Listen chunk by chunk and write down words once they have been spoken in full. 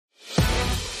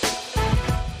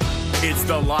It's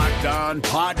the Locked On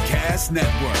Podcast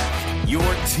Network, your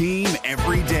team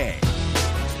every day.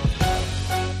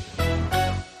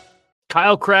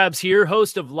 Kyle Krabs here,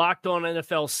 host of Locked On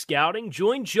NFL Scouting.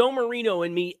 Join Joe Marino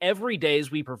and me every day as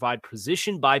we provide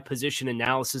position-by-position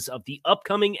analysis of the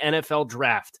upcoming NFL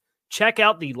Draft. Check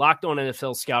out the Locked On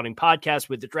NFL Scouting podcast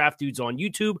with the Draft Dudes on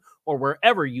YouTube or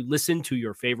wherever you listen to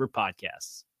your favorite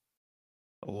podcasts.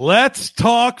 Let's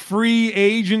talk free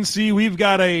agency. We've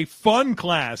got a fun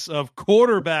class of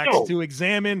quarterbacks to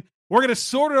examine. We're going to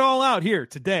sort it all out here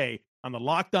today on the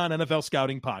Locked On NFL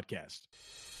Scouting podcast.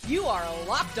 You are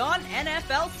Locked On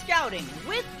NFL Scouting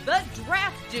with the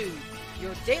Draft Dudes,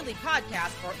 your daily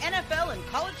podcast for NFL and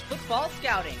college football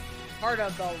scouting. Part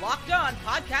of the Locked On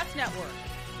Podcast Network,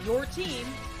 your team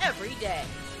every day.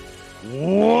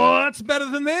 What's better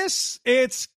than this?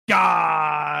 It's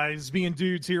guys being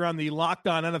dudes here on the Locked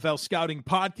On NFL Scouting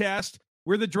podcast.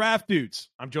 We're the Draft Dudes.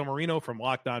 I'm Joe Marino from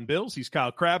Locked On Bills. He's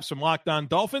Kyle Krabs from Locked On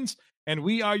Dolphins. And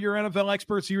we are your NFL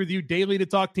experts here with you daily to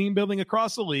talk team building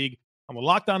across the league on the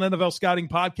Locked On NFL Scouting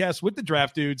podcast with the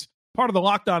Draft Dudes, part of the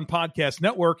Locked On Podcast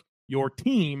Network, your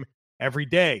team every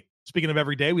day. Speaking of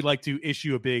every day, we'd like to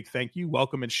issue a big thank you,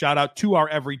 welcome, and shout out to our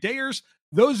everydayers.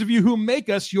 Those of you who make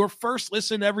us your first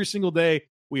listen every single day,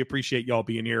 we appreciate y'all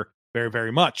being here very,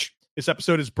 very much. This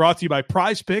episode is brought to you by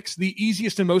Prize Picks, the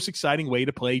easiest and most exciting way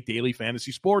to play daily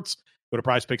fantasy sports. Go to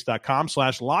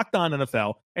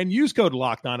prizepicks.com/LockedOnNFL and use code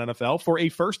LockedOnNFL for a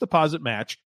first deposit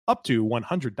match up to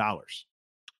 $100.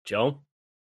 Joe,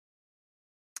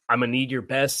 I'm going to need your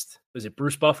best, was it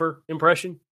Bruce Buffer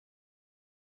impression?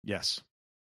 Yes.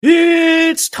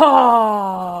 It's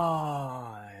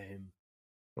time.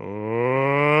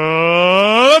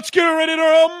 Let's get ready to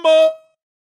rumble.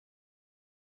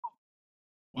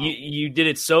 Wow. You did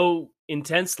it so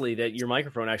intensely that your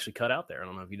microphone actually cut out there. I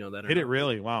don't know if you know that or Did not. it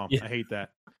really? Wow. Yeah. I hate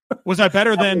that. Was I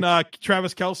better than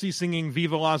Travis Kelce singing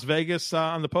Viva Las Vegas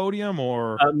on the podium?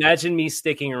 Or imagine me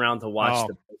sticking around to watch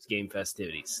the post-game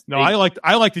festivities. No, I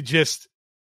like to just,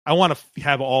 I want to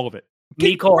have all of it.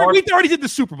 We already did the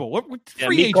Super Bowl.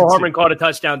 Mecole Hardman caught a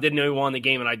touchdown, didn't know he won the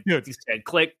game, and I said,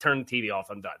 click, turn the TV off,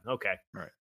 I'm done. Okay. All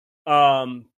right.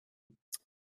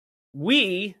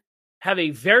 We have a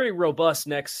very robust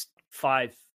next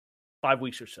five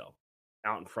weeks or so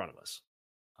out in front of us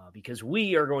because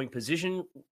we are going position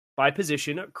by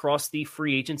position across the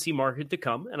free agency market to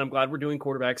come, and I'm glad we're doing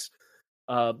quarterbacks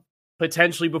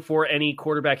potentially before any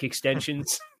quarterback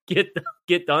extensions get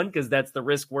done, because that's the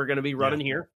risk we're going to be running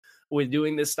here with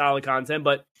doing this style of content.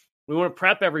 But we want to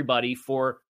prep everybody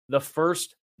for the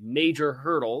first major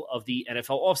hurdle of the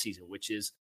NFL offseason, which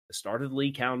is the start of the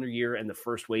league calendar year and the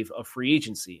first wave of free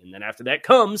agency. And then after that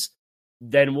comes,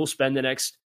 then we'll spend the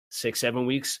next 6-7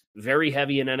 weeks very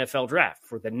heavy in NFL draft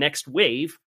for the next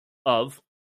wave of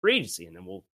free agency. And then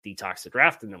we'll detox the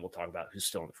draft, and then we'll talk about who's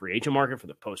still in the free agent market for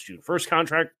the post-June 1st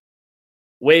contract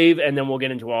wave, and then we'll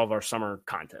get into all of our summer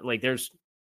content. We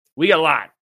got a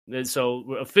lot. And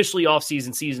so officially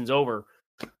off-season, season's over.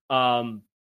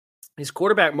 His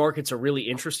quarterback market's a really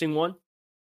interesting one.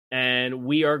 And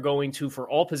we are going to, for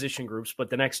all position groups, but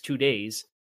the next 2 days,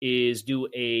 is do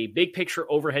a big picture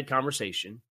overhead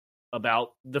conversation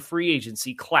about the free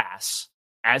agency class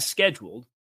as scheduled.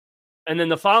 And then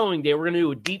the following day, we're going to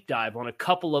do a deep dive on a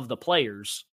couple of the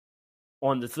players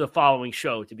on the following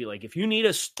show to be like, if you need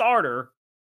a starter,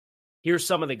 here's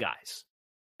some of the guys.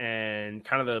 And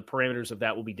kind of the parameters of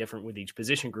that will be different with each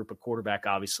position group. A quarterback,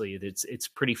 obviously, it's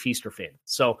pretty feast or famine.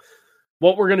 So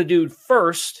what we're going to do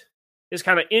first is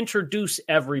kind of introduce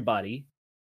everybody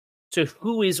to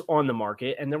who is on the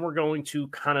market, and then we're going to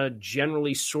kind of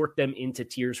generally sort them into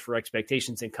tiers for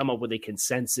expectations and come up with a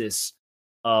consensus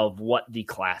of what the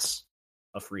class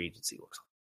of free agency looks like.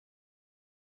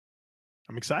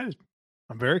 I'm excited.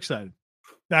 I'm very excited.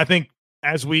 I think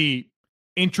as we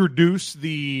introduce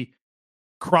the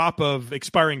crop of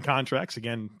expiring contracts,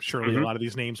 again, surely a lot of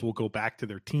these names will go back to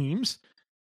their teams.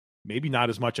 Maybe not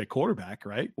as much at quarterback,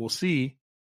 right? We'll see.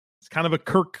 It's kind of a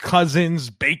Kirk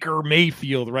Cousins, Baker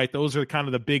Mayfield, right? Those are kind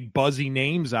of the big buzzy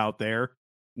names out there.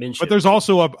 Minshew. But there's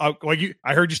also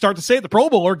I heard you start to say it, the Pro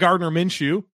Bowler, Gardner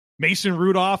Minshew, Mason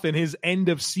Rudolph and his end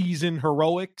of season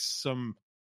heroics, some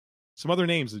other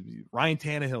names, Ryan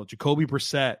Tannehill, Jacoby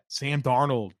Brissett, Sam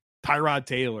Darnold, Tyrod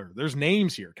Taylor. There's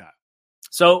names here, Kyle.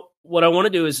 So what I want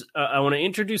to do is I want to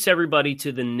introduce everybody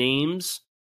to the names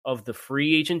of the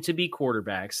free agent to be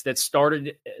quarterbacks that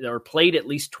started or played at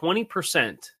least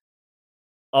 20%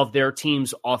 of their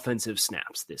team's offensive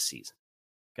snaps this season.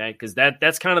 Okay. Because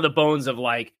that's kind of the bones of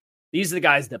like, these are the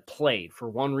guys that played for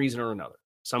one reason or another.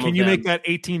 Can you make that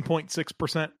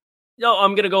 18.6%? No,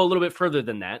 I'm going to go a little bit further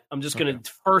than that. I'm just going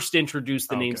to first introduce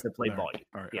the names that play volume.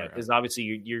 All right, yeah, because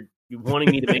obviously you're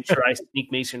wanting me to make sure I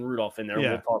sneak Mason Rudolph in there.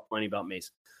 Yeah. We'll talk plenty about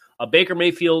Mason. Baker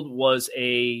Mayfield was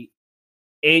a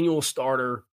annual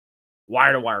starter,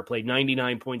 wire to wire, played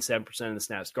 99.7% of the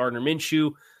snaps. Gardner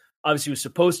Minshew obviously was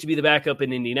supposed to be the backup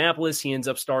in Indianapolis. He ends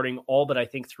up starting all but I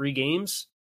think 3 games.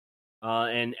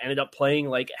 And ended up playing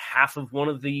like half of one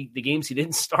of the games he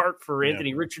didn't start for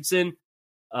Anthony Richardson.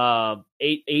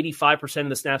 85% of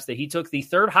the snaps that he took. The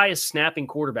third highest snapping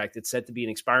quarterback that's set to be an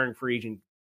expiring free agent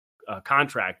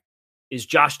contract is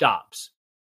Josh Dobbs,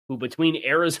 who between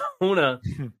Arizona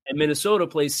and Minnesota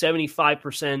plays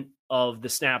 75% of the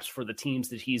snaps for the teams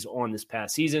that he's on this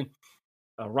past season.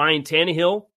 Ryan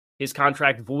Tannehill, his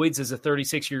contract voids as a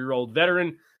 36-year-old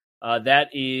veteran. That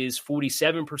is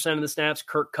 47% of the snaps.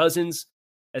 Kirk Cousins,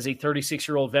 as a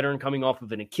 36-year-old veteran coming off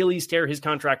of an Achilles tear, his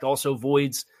contract also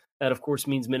voids. That, of course,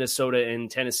 means Minnesota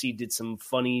and Tennessee did some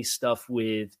funny stuff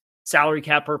with salary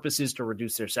cap purposes to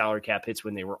reduce their salary cap hits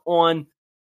when they were on.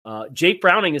 Jake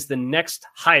Browning is the next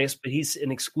highest, but he's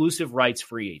an exclusive rights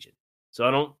free agent.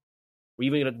 So we're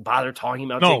even going to bother talking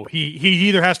about No, he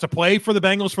either has to play for the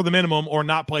Bengals for the minimum or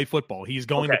not play football. He's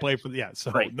going to play for no.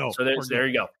 So there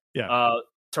you go. Yeah.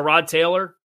 Tyrod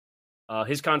Taylor,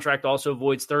 his contract also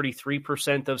voids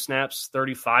 33% of snaps,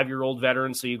 35-year-old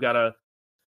veteran. So you've got a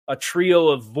trio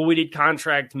of voided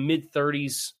contract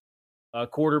mid-30s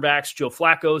quarterbacks. Joe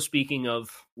Flacco, speaking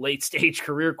of late-stage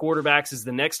career quarterbacks, is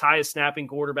the next highest snapping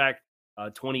quarterback,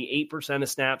 28% of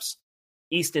snaps.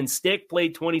 Easton Stick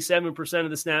played 27% of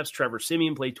the snaps. Trevor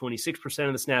Siemian played 26%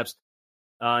 of the snaps.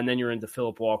 And then you're into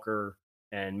Phillip Walker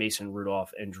and Mason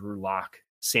Rudolph and Drew Lock,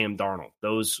 Sam Darnold.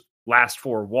 Those last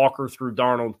 4, Walker through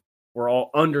Darnold, were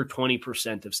all under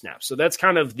 20% of snaps. So that's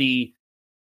kind of the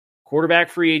quarterback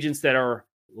free agents that are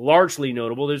largely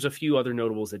notable. There's a few other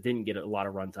notables that didn't get a lot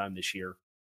of runtime this year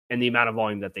and the amount of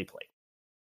volume that they played.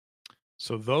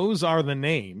 So those are the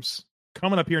names.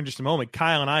 Coming up here in just a moment,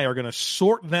 Kyle and I are going to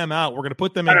sort them out. We're going to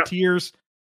put them in tiers.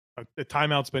 The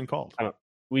timeout's been called.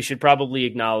 We should probably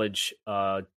acknowledge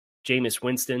Jameis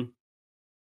Winston.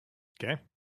 Okay.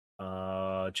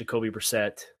 Jacoby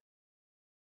Brissett,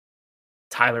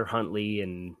 Tyler Huntley,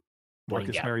 and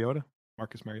Marcus Mariota.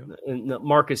 No,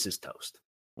 Marcus is toast.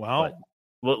 Well,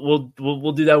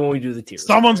 we'll do that when we do the tiers.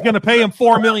 Someone's going to pay him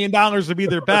 $4 million to be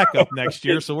their backup next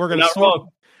year, so we're going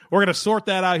to sort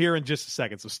that out here in just a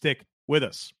second. So stick with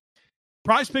us.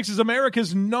 PrizePicks is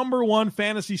America's #1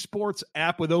 fantasy sports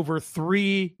app with over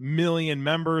 3 million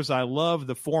members. I love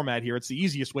the format here. It's the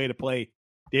easiest way to play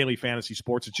daily fantasy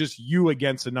sports. It's just you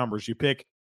against the numbers. You pick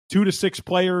 2 to 6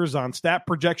 players on stat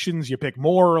projections. You pick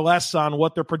more or less on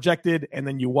what they're projected, and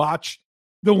then you watch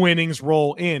the winnings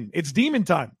roll in. It's demon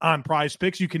time on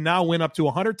PrizePicks. You can now win up to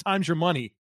 100 times your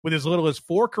money with as little as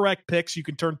 4 correct picks. You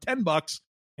can turn $10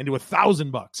 into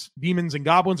 $1,000. Demons and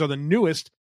Goblins are the newest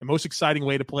and most exciting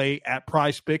way to play at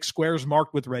PrizePicks. Squares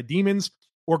marked with red demons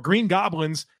or green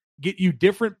goblins get you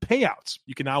different payouts.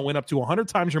 You can now win up to 100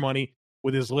 times your money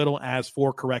with as little as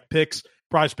 4 correct picks.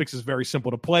 PrizePicks is very simple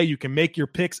to play. You can make your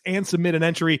picks and submit an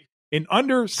entry in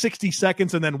under 60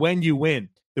 seconds, and then when you win,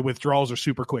 the withdrawals are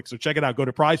super quick. So check it out. Go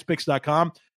to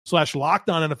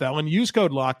prizepicks.com/LockedOnNFL and use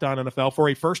code LockedOnNFL for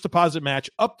a first deposit match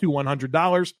up to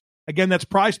 $100. Again, that's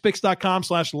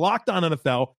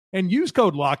prizepicks.com/LockedOnNFL and use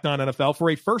code LockedOnNFL for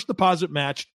a first deposit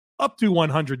match up to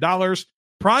 $100.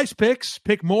 PrizePicks,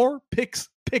 pick more, pick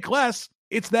less.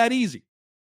 It's that easy.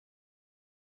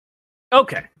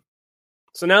 Okay.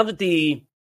 So now that the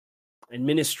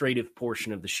administrative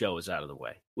portion of the show is out of the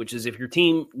way, which is if your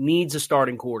team needs a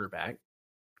starting quarterback,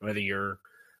 whether you're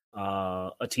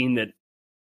a team that,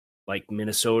 like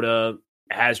Minnesota,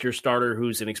 has your starter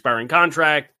who's an expiring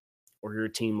contract, or you're a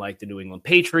team like the New England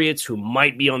Patriots who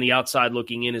might be on the outside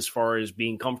looking in as far as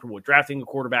being comfortable with drafting a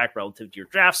quarterback relative to your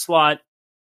draft slot.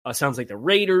 Sounds like the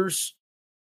Raiders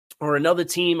or another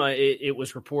team. It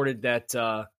was reported that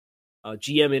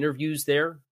GM interviews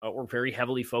there were very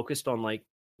heavily focused on, like,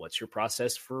 what's your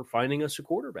process for finding us a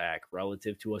quarterback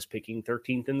relative to us picking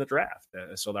 13th in the draft?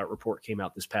 So that report came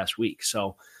out this past week.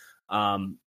 So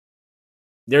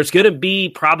there's going to be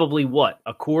probably,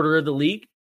 a quarter of the league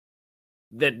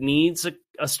that needs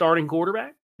a starting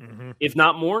quarterback, if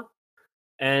not more.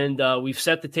 And we've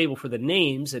set the table for the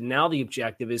names, and now the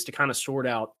objective is to kind of sort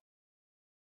out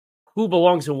who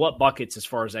belongs in what buckets as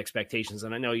far as expectations.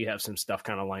 And I know you have some stuff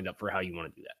kind of lined up for how you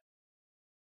want to do that.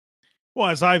 Well,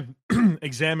 as I've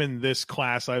examined this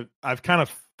class, I've kind of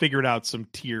figured out some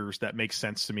tiers that make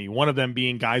sense to me. One of them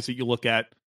being guys that you look at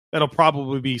that'll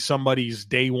probably be somebody's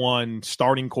day one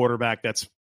starting quarterback that's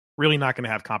really not going to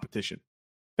have competition.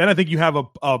 Then I think you have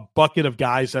a bucket of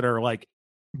guys that are like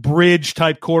bridge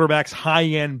type quarterbacks, high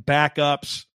end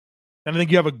backups. And I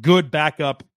think you have a good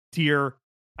backup tier.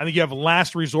 I think you have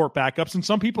last resort backups, and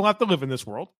some people have to live in this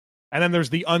world. And then there's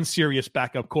the unserious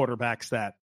backup quarterbacks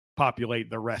that populate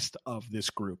the rest of this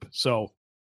group. So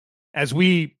as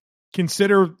we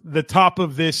consider the top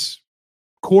of this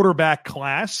quarterback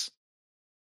class,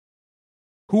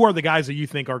 who are the guys that you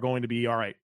think are going to be, all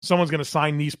right, someone's going to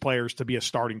sign these players to be a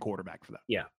starting quarterback for them?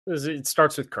 Yeah, it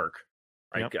starts with Kirk.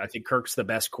 Right? Yep. I think Kirk's the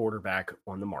best quarterback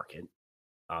on the market,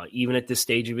 even at this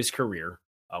stage of his career.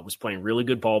 Was playing really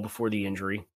good ball before the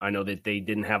injury. I know that they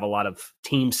didn't have a lot of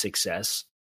team success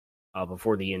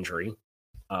before the injury.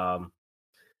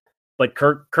 But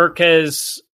Kirk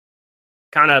has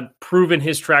kind of proven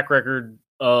his track record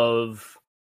of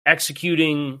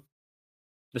executing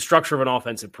the structure of an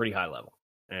offense at pretty high level.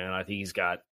 And I think he's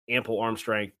got ample arm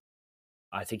strength.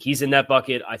 I think he's in that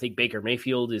bucket. I think Baker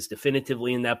Mayfield is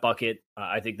definitively in that bucket.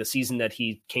 I think the season that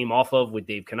he came off of with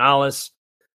Dave Canales,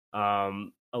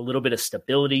 a little bit of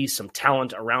stability, some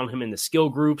talent around him in the skill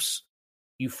groups.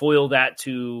 You foil that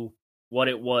to what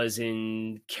it was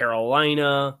in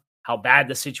Carolina, how bad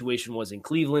the situation was in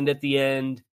Cleveland at the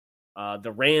end.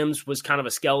 The Rams was kind of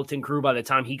a skeleton crew by the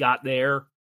time he got there.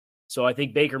 So I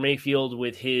think Baker Mayfield,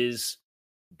 with his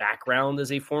background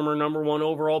as a former number 1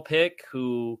 overall pick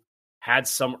who had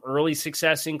some early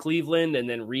success in Cleveland and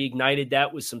then reignited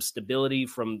that with some stability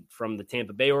from the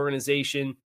Tampa Bay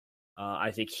organization,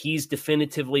 I think he's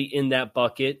definitively in that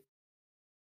bucket.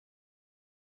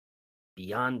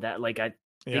 Beyond that, like I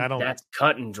think that's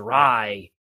cut and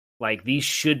dry. Like these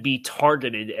should be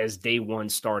targeted as day one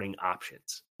starting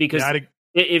options because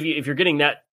if you're getting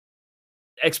that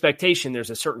expectation,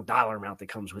 there's a certain dollar amount that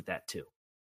comes with that too.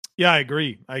 Yeah, I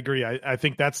agree. I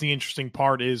think that's the interesting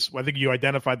part is I think you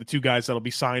identified the 2 guys that'll be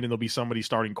signed and there'll be somebody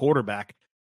starting quarterback.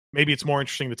 Maybe it's more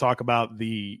interesting to talk about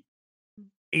the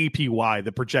APY,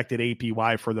 the projected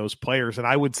APY for those players. And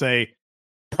I would say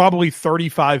probably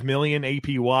 35 million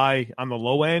APY on the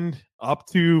low end, up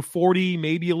to 40,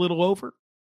 maybe a little over.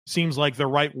 Seems like the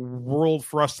right world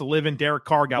for us to live in. Derek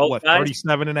Carr got both guys?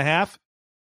 37 and a half?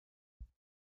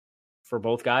 For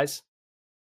both guys?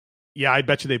 Yeah, I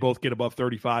bet you they both get above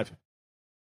 35.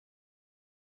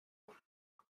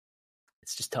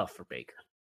 It's just tough for Baker.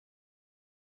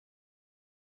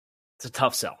 It's a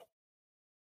tough sell.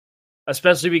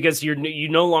 Especially because you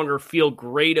no longer feel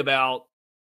great about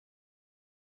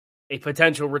a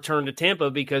potential return to Tampa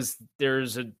because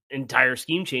there's an entire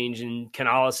scheme change and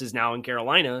Canales is now in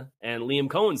Carolina and Liam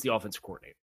Cohen's the offensive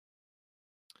coordinator.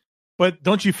 But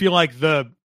don't you feel like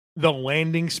the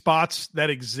landing spots that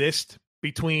exist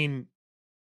between,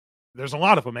 there's a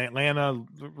lot of them, Atlanta,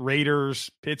 Raiders,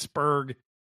 Pittsburgh,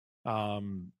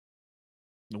 New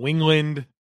England.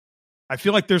 I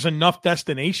feel like there's enough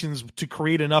destinations to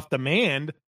create enough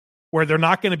demand where they're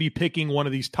not going to be picking one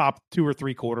of these top 2 or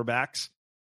 3 quarterbacks,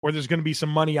 where there's going to be some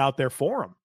money out there for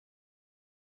him.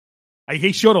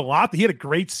 He showed a lot. He had a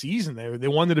great season there. They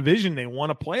won the division. They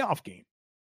won a playoff game.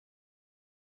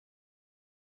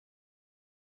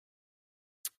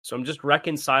 So I'm just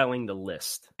reconciling the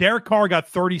list. Derek Carr got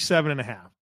 37 and a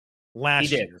half last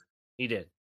year. He did.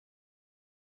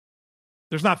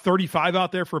 There's not 35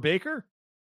 out there for Baker.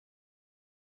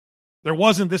 There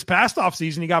wasn't this past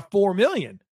offseason. He got $4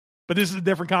 million, but this is a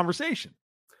different conversation.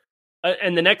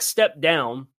 And the next step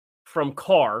down from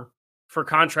Carr for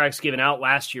contracts given out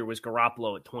last year was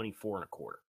Garoppolo at 24 and a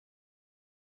quarter.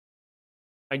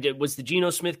 Was the Geno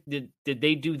Smith, did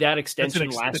they do that extension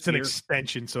last year? It's an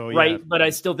extension, so yeah. Right, but I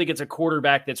still think it's a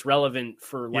quarterback that's relevant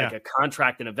for like a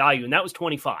contract and a value, and that was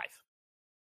 25.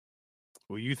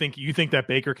 Well, you think that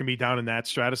Baker can be down in that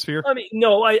stratosphere? I mean,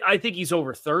 no, I think he's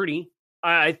over 30.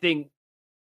 I think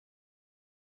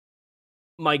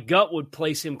my gut would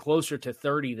place him closer to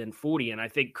 30 than 40, and I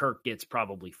think Kirk gets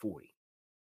probably 40.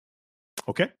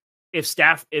 Okay. If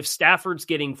Stafford's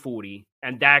getting 40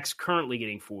 and Dak's currently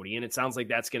getting 40, and it sounds like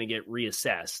that's going to get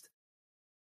reassessed,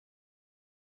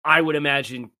 I would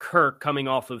imagine Kirk coming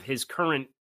off of his current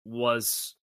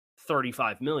was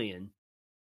 35 million.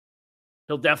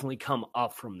 He'll definitely come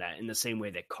up from that in the same way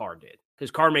that Carr did.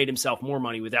 Because Carr made himself more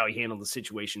money without he handled the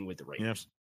situation with the Raiders.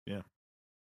 Yeah.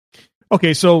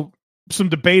 Okay, so some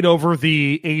debate over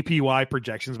the APY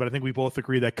projections, but I think we both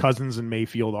agree that Cousins and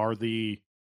Mayfield are the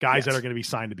guys that are going to be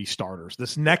signed to be starters.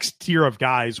 This next tier of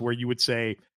guys where you would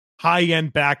say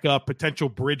high-end backup, potential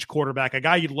bridge quarterback, a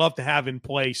guy you'd love to have in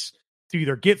place to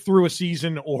either get through a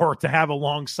season or to have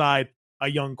alongside a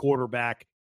young quarterback.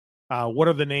 What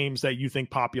are the names that you think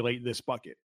populate this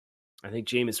bucket? I think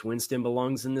Jameis Winston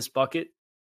belongs in this bucket.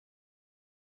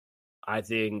 I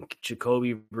think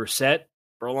Jacoby Brissett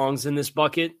belongs in this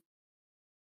bucket.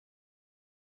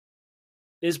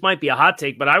 This might be a hot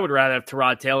take, but I would rather have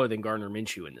Tyrod Taylor than Gardner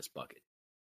Minshew in this bucket.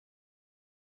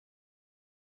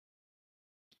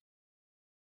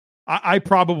 I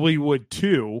probably would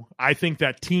too. I think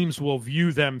that teams will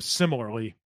view them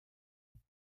similarly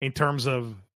in terms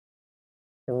of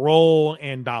role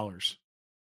and dollars.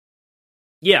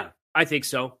 Yeah, I think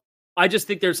so. I just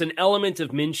think there's an element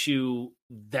of Minshew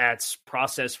that's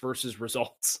process versus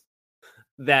results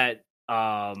that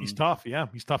he's tough. Yeah,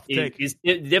 he's tough to take. It's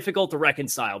difficult to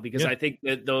reconcile because I think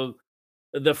that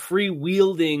the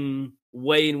free-wielding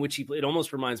way in which he played, it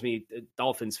almost reminds me,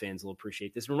 Dolphins fans will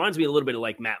appreciate this. It reminds me a little bit of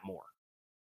like Matt Moore.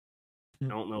 I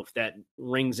don't know if that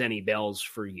rings any bells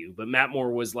for you, but Matt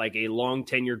Moore was like a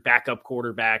long-tenured backup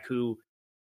quarterback who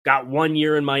got 1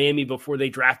 year in Miami before they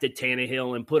drafted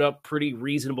Tannehill and put up pretty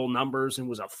reasonable numbers and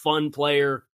was a fun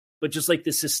player. But just like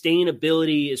the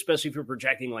sustainability, especially if you're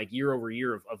projecting like year over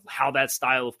year of how that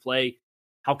style of play,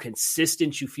 how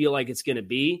consistent you feel like it's going to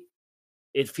be,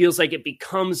 it feels like it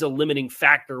becomes a limiting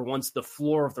factor once the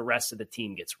floor of the rest of the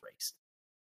team gets raised.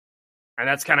 And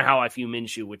that's kind of how I view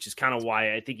Minshew, which is kind of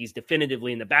why I think he's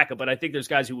definitively in the backup. But I think there's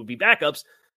guys who would be backups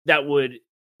that would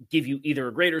give you either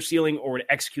a greater ceiling or would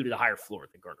execute at a higher floor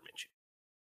than Gardner Minshew.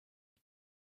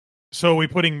 So are we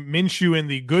putting Minshew in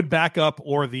the good backup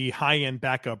or the high-end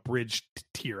backup bridge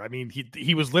tier? I mean,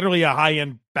 he was literally a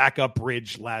high-end backup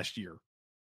bridge last year,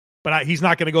 but he's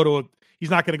not going to go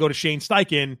to Shane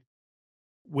Steichen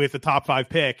with a top 5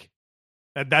 pick.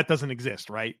 That doesn't exist,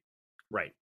 right?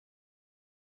 Right.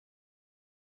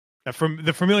 From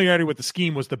the familiarity with the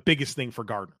scheme was the biggest thing for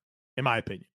Gardner, in my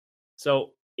opinion.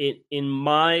 So in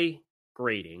my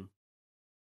grading,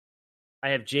 I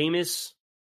have Jameis,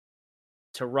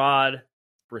 Tyrod,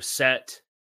 Brissett,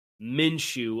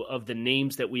 Minshew of the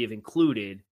names that we have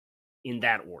included in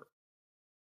that order.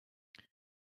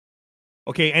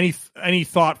 Okay, any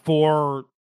thought for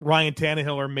Ryan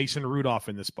Tannehill or Mason Rudolph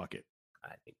in this bucket?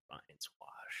 I think Ryan's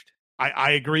washed.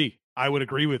 I agree. I would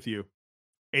agree with you.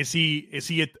 Is he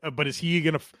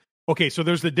going to? Okay, so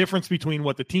there's the difference between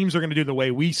what the teams are going to do the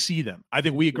way we see them. I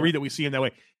think we agree that we see them that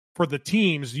way. For the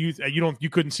teams, you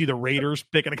couldn't see the Raiders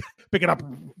picking up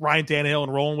Ryan Tannehill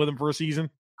and rolling with him for a season.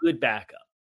 Good backup.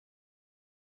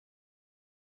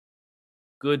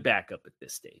 Good backup at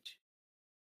this stage.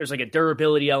 There's like a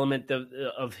durability element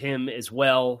of him as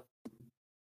well.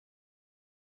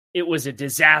 It was a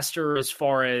disaster as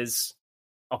far as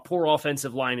a poor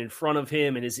offensive line in front of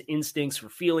him and his instincts for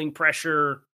feeling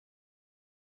pressure.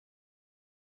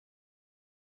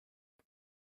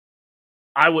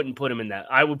 I wouldn't put him in that.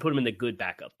 I would put him in the good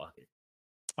backup bucket.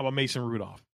 How about Mason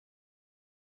Rudolph?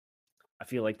 I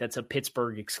feel like that's a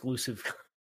Pittsburgh exclusive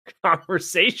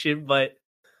conversation, but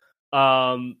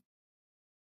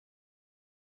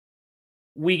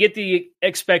we get the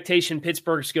expectation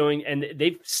Pittsburgh's going, and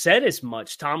they've said as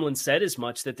much. Tomlin said as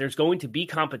much that there's going to be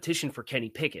competition for Kenny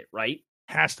Pickett, right?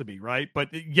 Has to be, right? But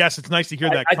yes, it's nice to hear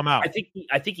that come out.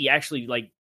 I think he actually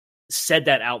like said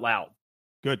that out loud.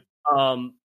 Good.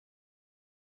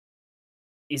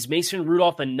 Is Mason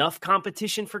Rudolph enough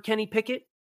competition for Kenny Pickett?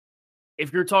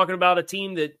 If you're talking about a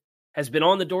team that has been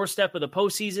on the doorstep of the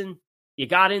postseason, you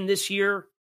got in this year.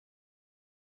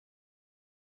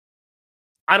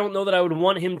 I don't know that I would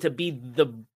want him to be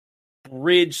the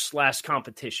bridge /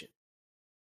 competition.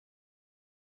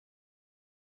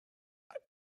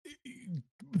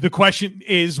 The question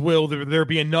is, will there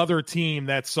be another team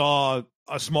that saw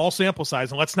a small sample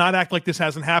size? And let's not act like this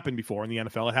hasn't happened before in the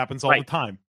NFL. It happens all the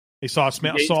time. They saw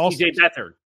TJ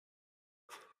Beathard,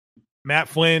 Matt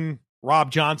Flynn, Rob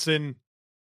Johnson,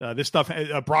 this stuff,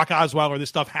 Brock Osweiler, this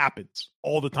stuff happens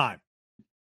all the time.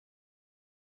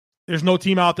 There's no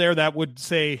team out there that would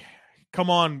say,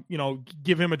 come on,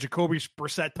 give him a Jacoby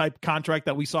Brissett type contract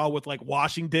that we saw with like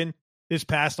Washington this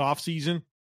past offseason.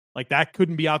 Like that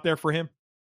couldn't be out there for him.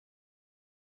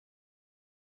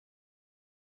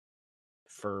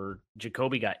 For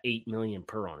Jacoby got $8 million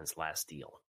per on his last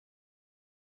deal.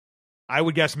 I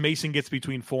would guess Mason gets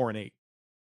between 4 and 8.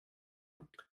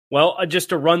 Well, just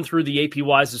to run through the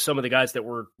APYs of some of the guys that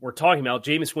we're talking about,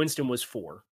 Jameis Winston was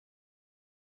 4.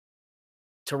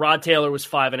 Tyrod Taylor was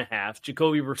 5.5.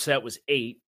 Jacoby Brissett was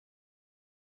 8.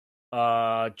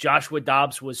 Joshua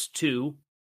Dobbs was 2.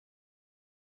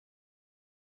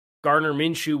 Gardner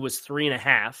Minshew was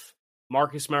 3.5.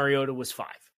 Marcus Mariota was 5.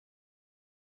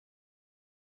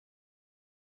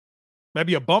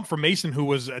 Maybe a bump for Mason, who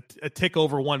was a tick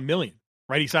over $1 million,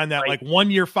 right? He signed that like 1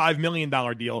 year, $5 million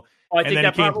deal. Well, I think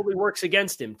that probably works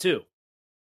against him too.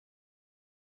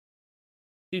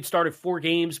 Dude started 4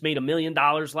 games, made $1 million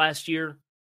last year.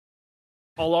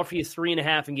 I'll offer you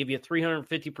 3.5 and give you a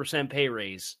 350% pay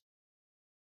raise.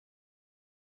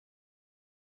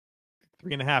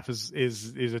 3.5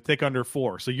 is a tick under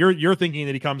 4. So you're thinking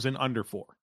that he comes in under 4.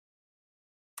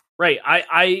 Right.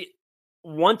 I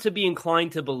want to be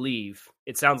inclined to believe,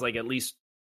 it sounds like at least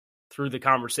through the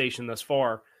conversation thus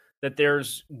far, that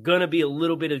there's going to be a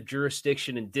little bit of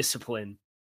jurisdiction and discipline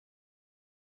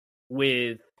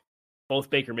with both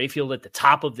Baker Mayfield at the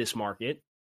top of this market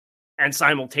and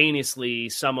simultaneously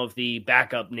some of the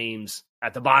backup names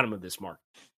at the bottom of this market.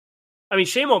 I mean,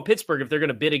 shame on Pittsburgh if they're going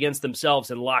to bid against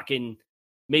themselves and lock in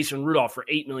Mason Rudolph for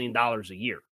 $8 million a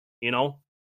year, you know?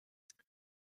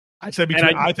 I said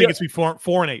I think it's between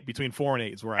 4 and 8. Between 4 and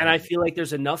 8 is where I feel like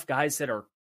there's enough guys that are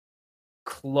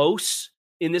close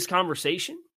in this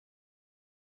conversation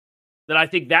that I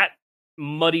think that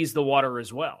muddies the water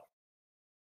as well.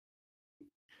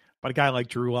 But a guy like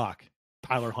Drew Lock,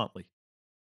 Tyler Huntley.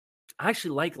 I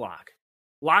actually like Lock.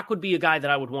 Lock would be a guy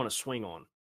that I would want to swing on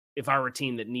if I were a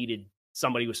team that needed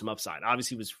somebody with some upside.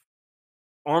 Obviously,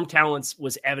 arm talents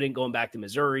was evident going back to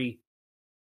Missouri.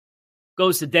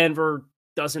 Goes to Denver,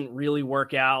 doesn't really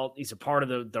work out. He's a part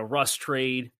of the Russ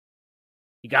trade.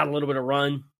 He got a little bit of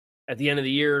run at the end of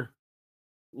the year.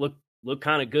 Look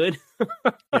kind of good.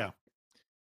 Yeah.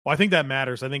 Well, I think that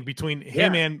matters. I think between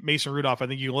him and Mason Rudolph, I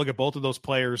think you look at both of those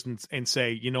players and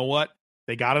say, you know what?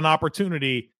 They got an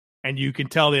opportunity, and you can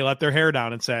tell they let their hair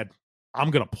down and said, I'm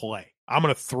going to play. I'm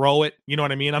going to throw it. You know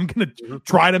what I mean? I'm going to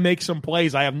try to make some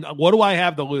plays. What do I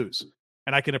have to lose?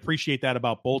 And I can appreciate that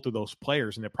about both of those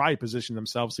players, and they probably position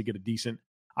themselves to get a decent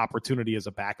opportunity as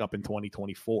a backup in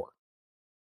 2024.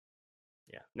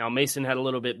 Yeah. Now, Mason had a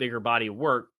little bit bigger body of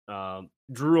work.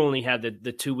 Drew only had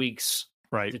the 2 weeks,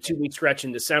 right? The 2-week stretch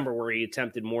in December where he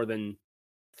attempted more than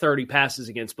 30 passes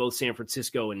against both San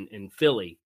Francisco and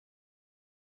Philly.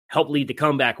 Helped lead the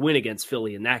comeback win against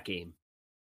Philly in that game.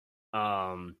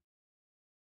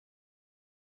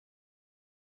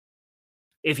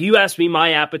 If you ask me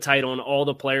my appetite on all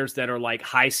the players that are like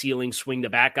high ceiling swing the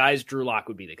bat guys, Drew Lock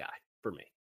would be the guy for me.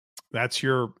 That's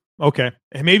your okay.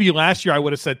 And maybe last year I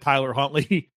would have said Tyler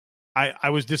Huntley. I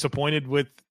was disappointed with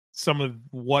some of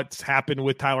what's happened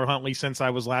with Tyler Huntley since I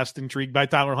was last intrigued by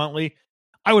Tyler Huntley.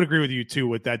 I would agree with you too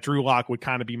with that. Drew Lock would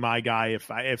kind of be my guy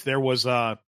if there was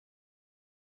a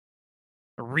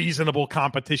reasonable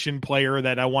competition player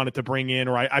that I wanted to bring in,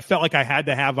 or I felt like I had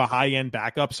to have a high end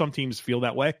backup. Some teams feel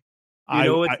that way. You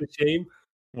know what's a shame?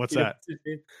 What's that?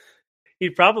 He'd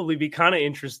probably be kind of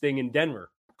interesting in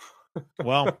Denver.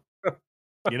 Well,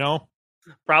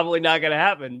 probably not going to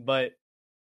happen. But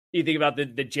you think about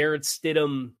the Jarrett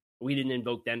Stidham. We didn't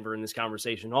invoke Denver in this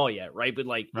conversation all yet, right? But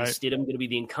is Stidham going to be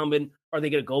the incumbent? Are they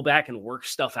going to go back and work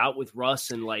stuff out with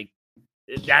Russ? And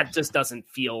that just doesn't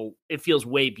feel. It feels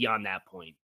way beyond that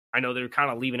point. I know they're kind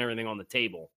of leaving everything on the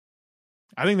table.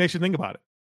 I think they should think about it.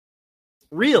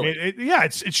 Really?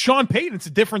 It's Sean Payton. It's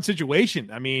a different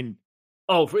situation. I mean,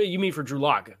 you mean for Drew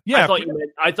Lock? Yeah, I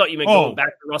thought you meant going back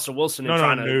to Russell Wilson and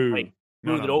trying to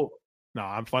smooth it over. No,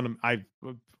 I'm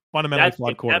fundamentally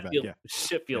flawed quarterback.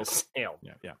 Shit feels stale.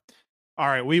 Yeah. All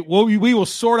right, we will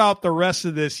sort out the rest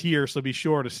of this here, so be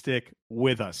sure to stick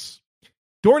with us.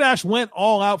 DoorDash went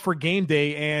all out for game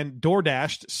day and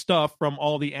DoorDashed stuff from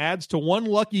all the ads to one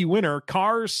lucky winner: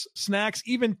 cars, snacks,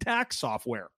 even tax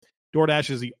software. DoorDash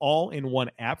is the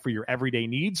all-in-one app for your everyday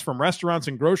needs, from restaurants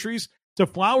and groceries to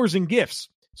flowers and gifts.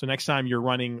 So next time you're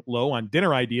running low on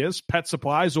dinner ideas, pet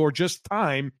supplies, or just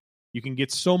time, you can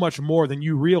get so much more than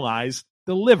you realize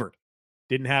delivered.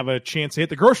 Didn't have a chance to hit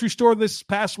the grocery store this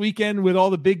past weekend with all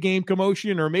the big game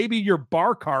commotion, or maybe your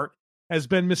bar cart has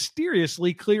been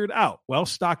mysteriously cleared out. Well,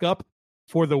 stock up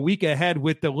for the week ahead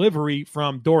with delivery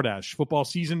from DoorDash. Football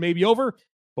season may be over,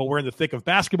 but we're in the thick of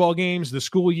basketball games, the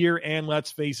school year, and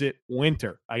let's face it,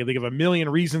 winter. I can think of a million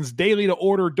reasons daily to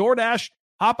order DoorDash.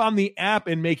 Hop on the app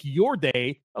and make your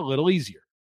day a little easier.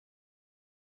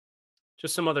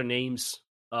 Just some other names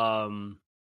to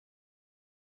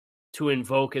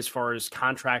invoke as far as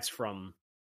contracts from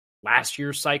last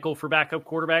year's cycle for backup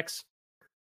quarterbacks.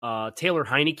 Taylor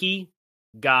Heineke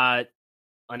got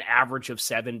an average of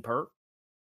 7 per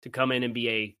to come in and be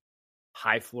a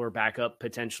high floor backup,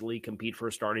 potentially compete for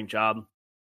a starting job.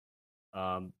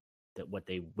 That what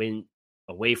they went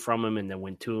away from him and then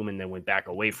went to him and then went back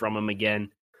away from him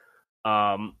again.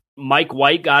 Mike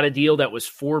White got a deal that was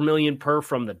 $4 million per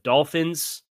from the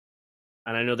Dolphins.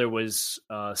 And I know there was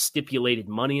stipulated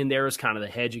money in there as kind of the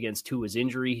hedge against Tua's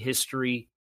injury history.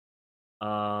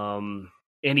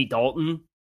 Andy Dalton,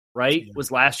 right, was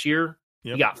last year.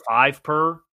 Yep. He got 5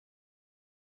 per.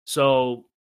 So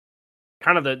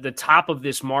kind of the top of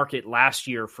this market last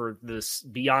year for this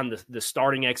beyond the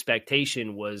starting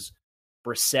expectation was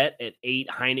Brissett at 8,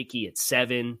 Heineke at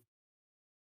 7.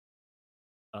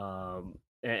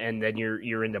 And then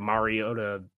you're into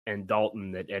Mariota and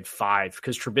Dalton at 5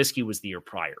 because Trubisky was the year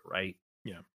prior, right?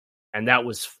 Yeah. And that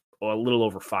was a little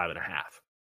over 5.5.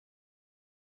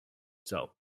 So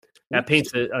that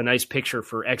paints a nice picture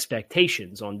for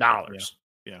expectations on dollars.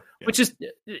 Yeah. Which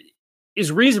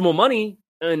is reasonable money,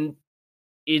 and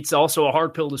it's also a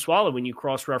hard pill to swallow when you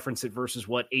cross-reference it versus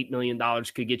what $8 million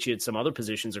could get you at some other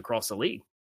positions across the league.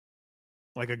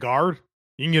 Like a guard?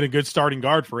 You can get a good starting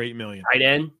guard for $8 million. Tight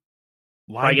end.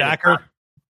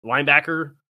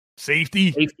 Linebacker.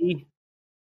 Safety.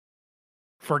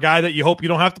 For a guy that you hope you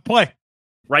don't have to play.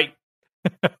 Right.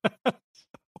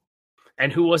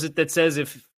 And who was it that says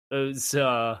if it was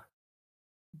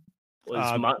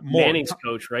Manning's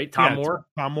coach, right? Tom Moore?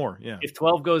 Tom Moore, yeah. If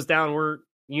 12 goes down, we're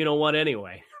you know what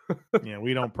anyway. Yeah,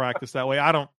 we don't practice that way.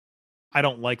 I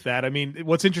don't like that. I mean,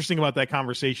 what's interesting about that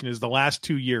conversation is the last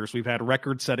 2 years we've had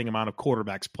record-setting amount of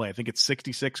quarterbacks play. I think it's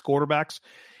 66 quarterbacks.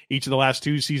 Each of the last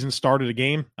 2 seasons started a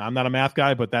game. I'm not a math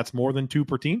guy, but that's more than 2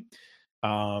 per team.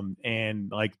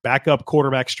 And like backup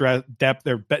quarterback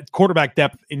quarterback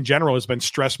depth in general has been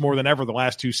stressed more than ever the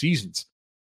last 2 seasons.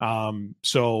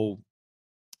 So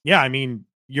yeah, I mean,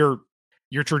 your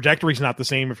trajectory is not the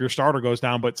same if your starter goes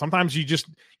down, but sometimes you just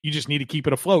need to keep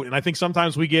it afloat. And I think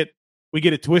sometimes we get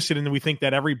it twisted and we think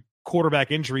that every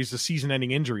quarterback injury is a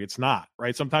season-ending injury. It's not,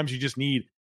 right? Sometimes you just need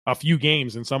a few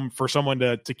games and for someone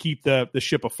to keep the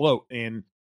ship afloat. And,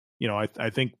 you know, I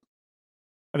think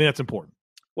that's important.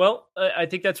 Well, I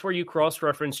think that's where you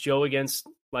cross-reference Joe against,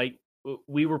 like,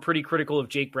 we were pretty critical of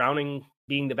Jake Browning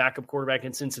being the backup quarterback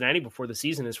in Cincinnati before the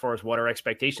season as far as what our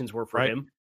expectations were for him.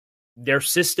 Their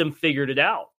system figured it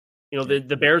out. You know,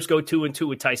 the Bears go 2-2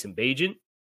 with Tyson Bagent.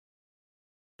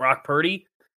 Brock Purdy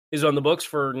is on the books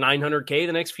for $900K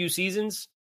the next few seasons.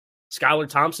 Skylar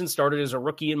Thompson started as a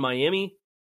rookie in Miami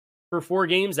for 4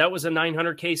 games. That was a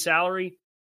 $900K salary.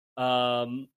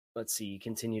 Let's see,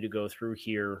 continue to go through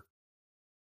here.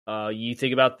 You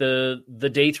think about the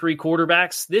day 3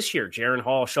 quarterbacks this year: Jaron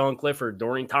Hall, Sean Clifford,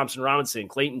 Dorian Thompson-Robinson,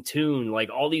 Clayton Tune, like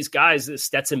all these guys,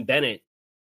 Stetson Bennett,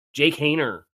 Jake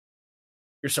Haener.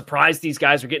 You're surprised these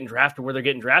guys are getting drafted where they're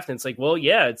getting drafted. It's like, well,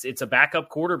 yeah, it's a backup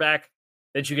quarterback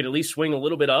that you could at least swing a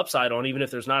little bit of upside on, even if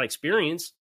there's not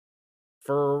experience,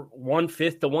 for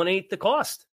 1/5 to 1/8 the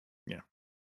cost. Yeah.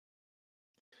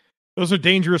 Those are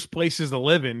dangerous places to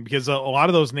live in because a lot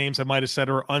of those names I might have said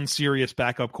are unserious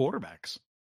backup quarterbacks.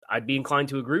 I'd be inclined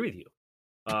to agree with you.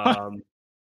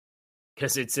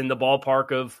 Because it's in the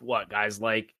ballpark of what guys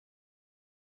like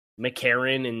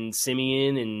McCarron and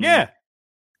Simeon and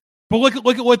But look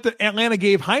at what the Atlanta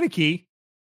gave Heineke,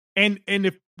 and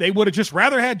if they would have just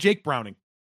rather had Jake Browning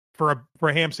for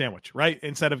a ham sandwich, right,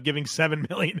 instead of giving $7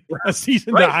 million a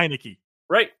season to Heineke,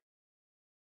 right?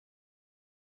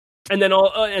 And then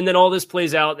all this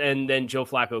plays out, and then Joe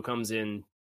Flacco comes in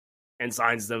and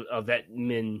signs a vet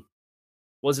min.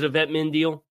 Was it a vet min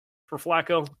deal for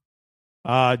Flacco?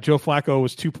 Joe Flacco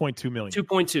was $2.2 million.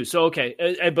 2.2. So okay,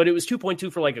 but it was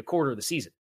 2.2 for like a quarter of the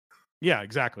season. Yeah,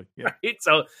 exactly. Yeah. Right?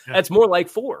 So that's more like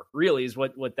 4, really, is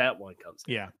what that one comes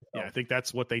to. Yeah. I think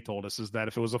that's what they told us, is that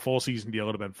if it was a full season deal, it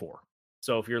would have been 4.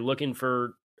 So if you're looking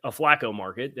for a Flacco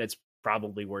market, that's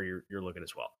probably where you're looking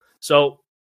as well. So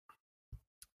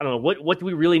I don't know, what do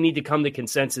we really need to come to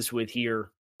consensus with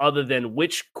here, other than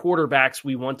which quarterbacks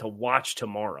we want to watch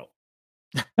tomorrow?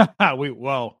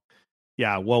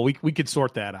 We could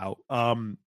sort that out.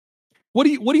 What do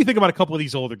you think about a couple of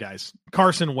these older guys?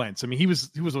 Carson Wentz. I mean, he was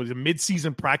a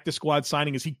mid-season practice squad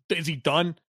signing. Is he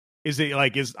done? Is it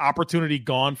like his opportunity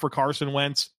gone for Carson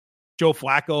Wentz? Joe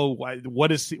Flacco, what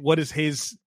does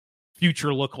his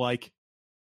future look like?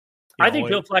 I think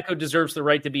Joe Flacco deserves the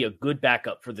right to be a good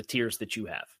backup for the tiers that you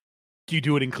have. Do you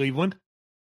do it in Cleveland?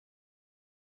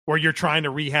 Or you're trying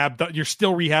to you're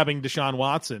still rehabbing Deshaun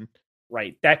Watson?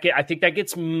 Right. I think that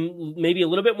gets maybe a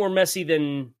little bit more messy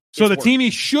than. So the team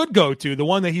he should go to, the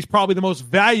one that he's probably the most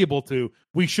valuable to,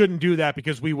 we shouldn't do that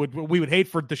because we would hate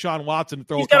for Deshaun Watson to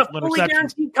throw he's a couple got a fully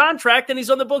guaranteed contract, and he's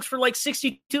on the books for like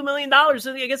 $62 million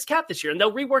against cap this year, and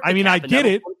they'll rework. I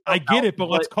get it, but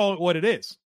let's call it what it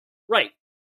is. Right.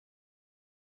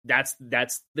 That's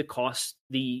the cost,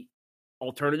 the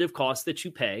alternative cost that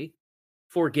you pay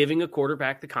for giving a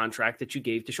quarterback the contract that you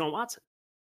gave Deshaun Watson.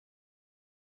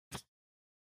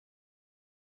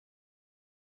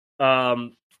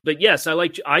 But yes, I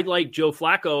like Joe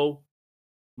Flacco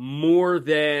more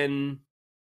than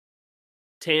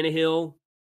Tannehill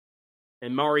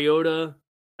and Mariota.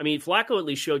 I mean, Flacco at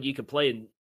least showed you could play in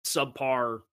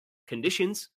subpar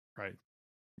conditions. Right.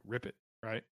 Rip it.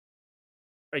 Right.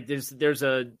 Right. There's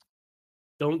a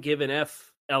don't give an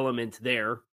F element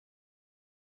there.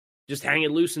 Just hang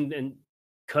it loose and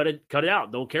cut it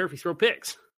out. Don't care if you throw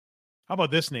picks. How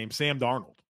about this name, Sam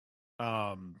Darnold?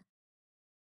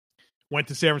 Went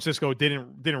to San Francisco,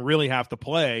 didn't really have to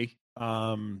play.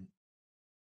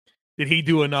 Did he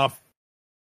do enough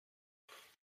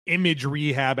image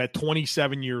rehab at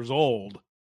 27 years old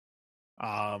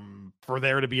for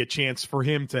there to be a chance for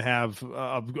him to have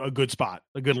a good spot,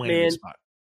 a good landing spot?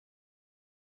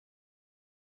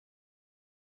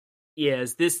 Yeah,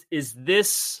 is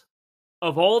this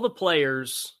of all the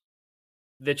players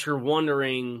that you're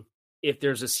wondering if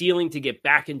there's a ceiling to get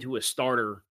back into a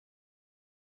starter,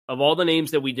 of all the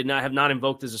names that we have not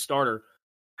invoked as a starter,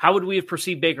 how would we have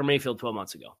perceived Baker Mayfield 12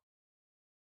 months ago?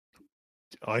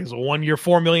 He's a 1-year,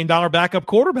 $4 million backup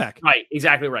quarterback. Right,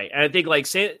 exactly right. And I think like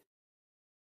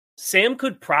Sam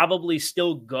could probably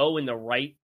still go in the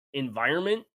right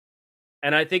environment.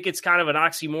 And I think it's kind of an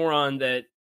oxymoron that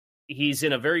he's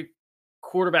in a very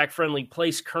quarterback-friendly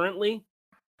place currently.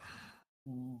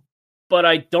 But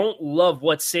I don't love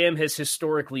what Sam has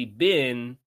historically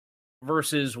been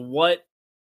versus what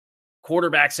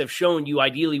quarterbacks have shown you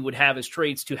ideally would have as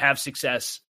traits to have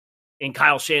success in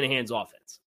Kyle Shanahan's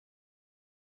offense.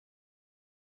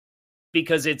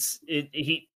 Because he's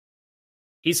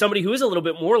somebody who is a little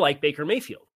bit more like Baker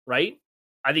Mayfield, right?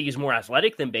 I think he's more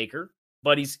athletic than Baker,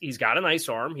 but he's got a nice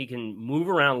arm. He can move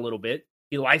around a little bit.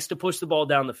 He likes to push the ball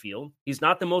down the field. He's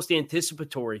not the most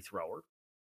anticipatory thrower.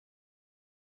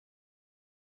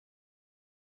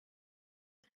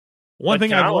 One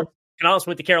thing Canales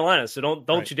went to Carolina, so don't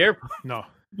right. You dare put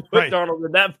right. Darnold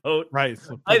in that boat. Right.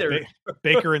 So either.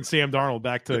 Baker and Sam Darnold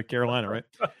back to Carolina, right?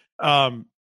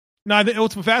 No,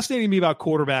 what's fascinating to me about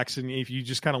quarterbacks, and if you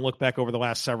just kind of look back over the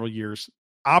last several years,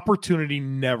 opportunity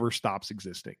never stops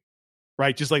existing,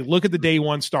 right? Just like look at the day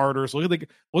one starters. Look at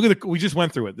the. We just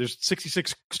went through it. There's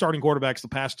 66 starting quarterbacks the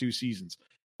past 2 seasons.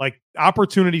 Like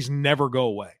opportunities never go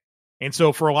away, and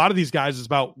so for a lot of these guys, it's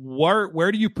about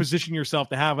where do you position yourself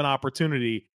to have an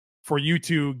opportunity for you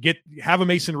to have a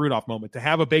Mason Rudolph moment, to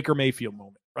have a Baker Mayfield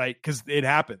moment, right? Because it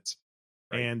happens,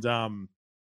 right. And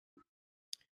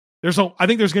I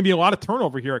think there's going to be a lot of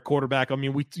turnover here at quarterback. I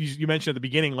mean, you mentioned at the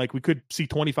beginning, like we could see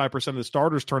 25% of the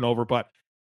starters turnover, but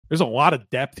there's a lot of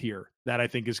depth here that I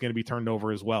think is going to be turned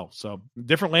over as well. So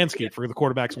different landscape for the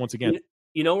quarterbacks once again.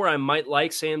 You know where I might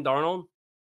like Sam Darnold?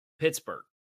 Pittsburgh.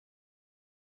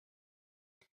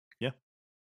 Yeah.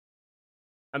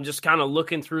 I'm just kind of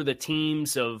looking through the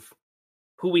teams of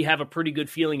who we have a pretty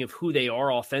good feeling of who they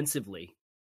are offensively.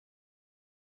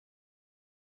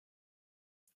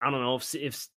 I don't know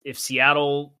if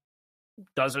Seattle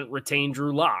doesn't retain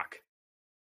Drew Lock,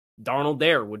 Darnold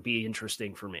there would be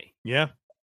interesting for me. Yeah.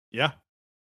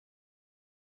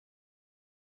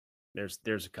 There's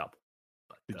a couple.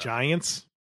 But, the Giants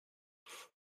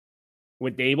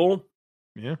with Dable.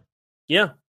 Yeah.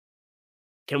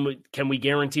 Can we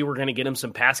guarantee we're going to get him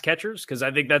some pass catchers? Because I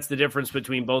think that's the difference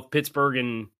between both Pittsburgh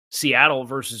and Seattle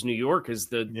versus New York. Is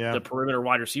the perimeter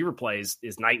wide receiver play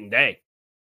is night and day.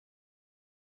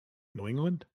 New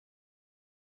England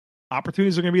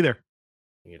opportunities are going to be there.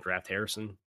 You can draft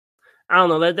Harrison. I don't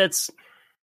know. That's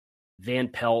Van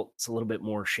Pelt. It's a little bit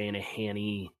more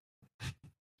Shanahan-y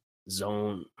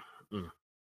zone.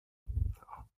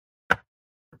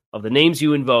 Of the names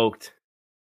you invoked,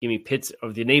 give me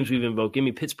give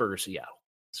me Pittsburgh or Seattle.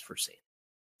 It's for Sam.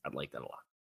 I'd like that a lot.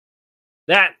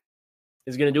 That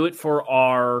is going to do it for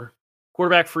our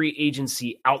quarterback free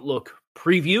agency outlook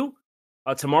preview.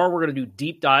 Tomorrow we're going to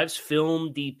do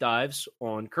film deep dives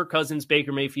on Kirk Cousins,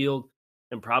 Baker Mayfield,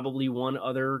 and probably one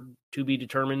other to be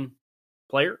determined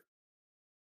player.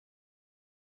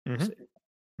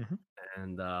 Mm-hmm.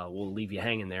 And we'll leave you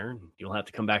hanging there. You'll have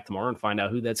to come back tomorrow and find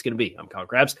out who that's going to be. I'm Kyle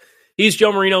Krabs. He's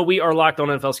Joe Marino. We are Locked On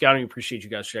NFL Scouting. Appreciate you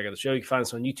guys checking out the show. You can find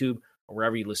us on YouTube or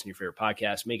wherever you listen to your favorite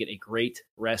podcast. Make it a great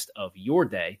rest of your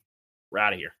day. We're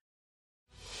out of here.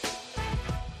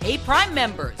 Hey, Prime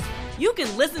members, you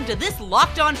can listen to this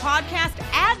Locked On podcast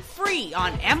ad-free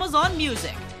on Amazon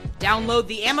Music. Download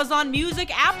the Amazon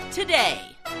Music app today.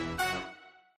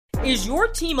 Is your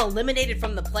team eliminated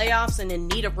from the playoffs and in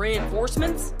need of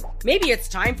reinforcements? Maybe it's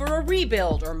time for a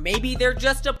rebuild, or maybe they're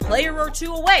just a player or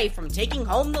two away from taking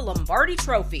home the Lombardi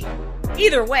Trophy.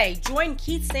 Either way, join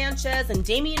Keith Sanchez and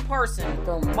Damian Parson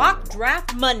for Mock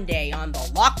Draft Monday on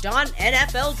the Locked On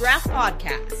NFL Draft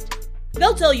Podcast.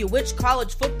 They'll tell you which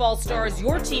college football stars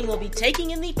your team will be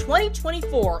taking in the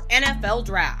 2024 NFL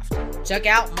Draft. Check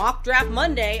out Mock Draft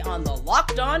Monday on the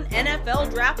Locked On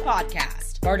NFL Draft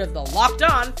Podcast, part of the Locked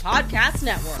On Podcast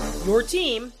Network. Your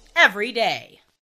team every day.